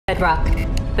bedrock,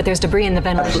 but there's debris in the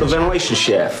ventilation. That's the ventilation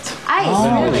shaft.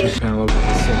 Ice, Panel over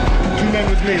the sink. 2 men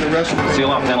with me, the rest of them. Seal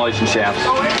off ventilation shafts.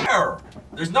 No air!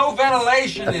 There's no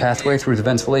ventilation A pathway through the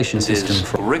ventilation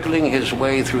system. Wriggling his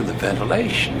way through the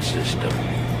ventilation system.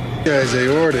 Guys,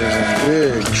 aorta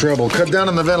is in big trouble. Cut down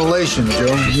on the ventilation, Joe.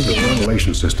 The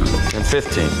ventilation system. And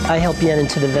 15. I help you get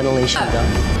into the ventilation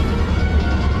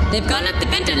duct. They've gone up the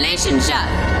ventilation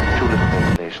shaft. Too little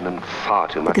ventilation and far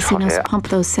too much The casinos hot air. pump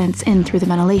those scents in through the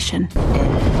ventilation.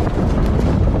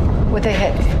 What they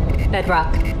hit?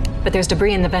 Bedrock, but there's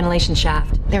debris in the ventilation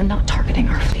shaft. They're not targeting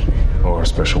our fleet. Or a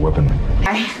special weapon.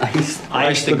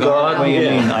 Ice the guard? What do you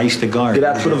mean, ice the guard? Get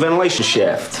out through the ventilation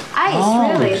shaft.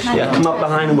 Ice, really? Yeah, come up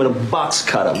behind him with a box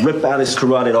cutter. Rip out his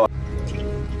carotid artery.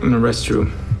 In the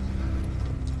restroom.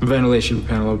 Ventilation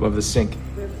panel above the sink.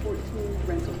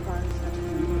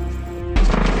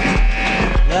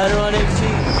 Ladder on MC.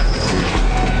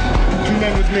 2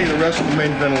 men with me, the rest of the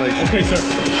main ventilation. Okay, sir.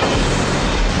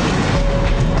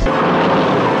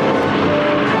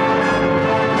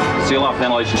 Seal off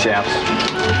ventilation shafts.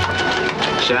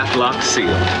 Shaft lock sealed.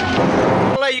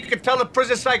 You can tell the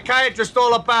prison psychiatrist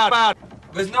all about.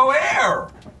 There's no air.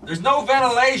 There's no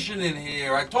ventilation in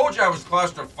here. I told you I was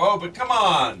claustrophobic. Come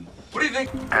on. What do you think?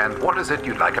 And what is it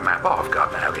you'd like a map of,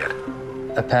 Gardner Elliott?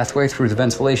 A pathway through the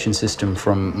ventilation system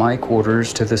from my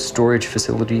quarters to the storage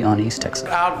facility on East Texas.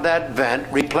 Out that vent,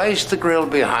 replaced the grill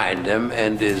behind him,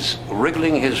 and is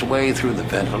wriggling his way through the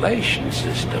ventilation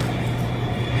system.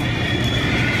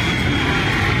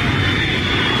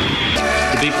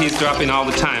 The BP's dropping all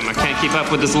the time. I can't keep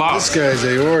up with this loss. This guy's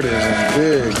aorta is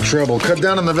in big trouble. Cut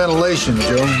down on the ventilation,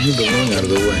 Joe. Move the lung out of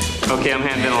the way. Okay, I'm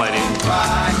hand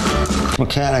ventilating.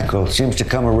 Mechanical. Seems to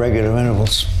come at regular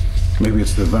intervals. Maybe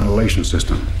it's the ventilation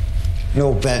system.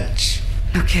 No vents.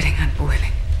 No kidding, I'm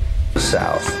boiling.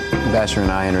 South. Basher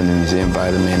and I enter the museum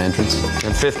via the main entrance.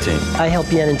 And 15. I help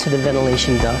you get into the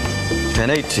ventilation duct. And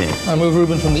 18. I move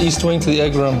Ruben from the east wing to the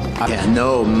egg room.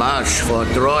 No much for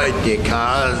droid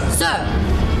decals. Sir,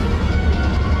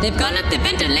 they've gone up the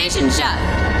ventilation shaft.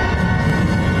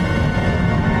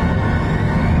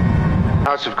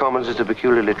 House of Commons is a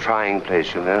peculiarly trying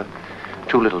place, you know.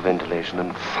 Too little ventilation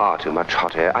and far too much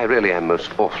hot air. I really am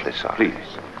most awfully sorry.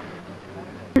 Please.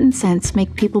 Certain scents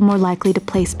make people more likely to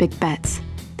place big bets.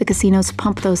 The casinos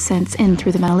pump those scents in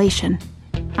through the ventilation.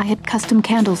 I had custom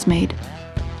candles made.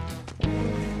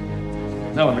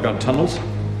 Now underground tunnels,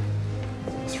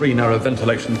 3 narrow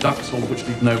ventilation ducts, all of which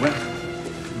lead nowhere.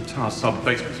 The entire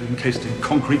sub-basement is encased in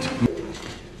concrete.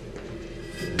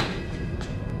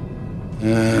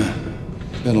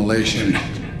 Ventilation.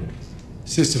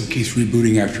 System keeps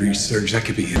rebooting after each surge. That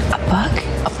could be it. A bug?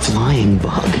 A flying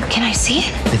bug? Can I see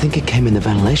it? I think it came in the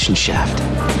ventilation shaft.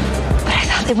 But I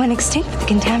thought they went extinct with the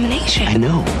contamination. I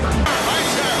know.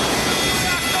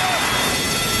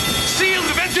 Seal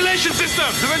the ventilation system!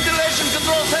 The ventilation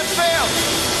controls have failed!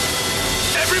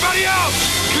 Everybody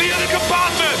else! Clear the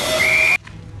compartment!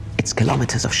 It's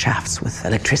kilometers of shafts with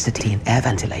electricity and air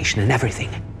ventilation and everything.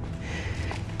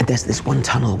 And there's this one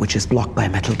tunnel which is blocked by a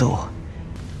metal door.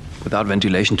 Without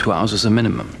ventilation, 2 hours is a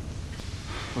minimum.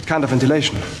 What kind of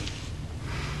ventilation?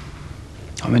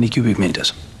 How many cubic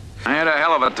meters? I had a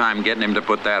hell of a time getting him to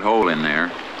put that hole in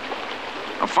there.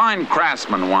 A fine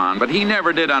craftsman, Juan, but he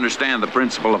never did understand the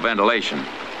principle of ventilation.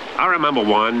 I remember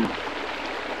one.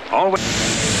 Always.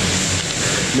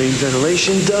 Main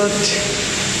ventilation duct,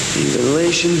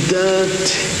 ventilation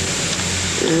duct,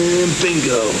 and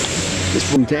bingo.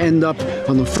 To end up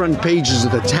on the front pages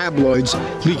of the tabloids,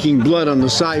 leaking blood on the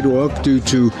sidewalk due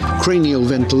to cranial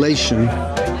ventilation.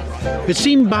 It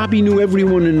seemed Bobby knew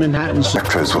everyone in Manhattan.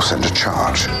 Electrodes will send a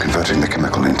charge, converting the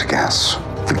chemical into gas.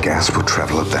 The gas will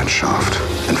travel up that shaft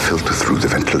and filter through the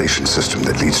ventilation system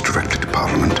that leads directly to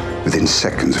Parliament within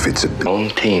seconds of its Own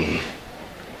team.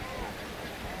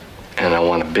 And I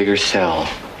want a bigger cell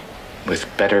with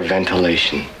better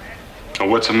ventilation. Oh,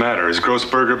 what's the matter? Has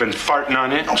Grossberger been farting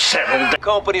on it? Oh, settle down. The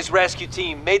company's rescue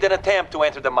team made an attempt to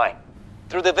enter the mine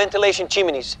through the ventilation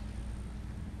chimneys.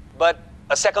 But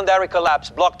a secondary collapse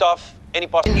blocked off any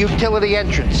possible Utility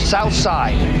entrance, south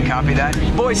side. Copy that.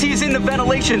 Boys, he is in the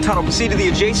ventilation tunnel. Proceed to the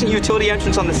adjacent utility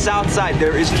entrance on the south side.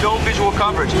 There is no visual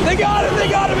coverage. They got him! They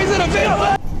got him! He's in a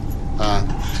field!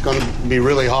 It's going to be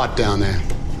really hot down there.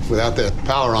 Without the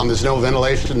power on, there's no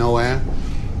ventilation, no air.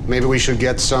 Maybe we should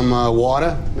get some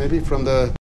water, maybe from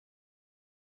the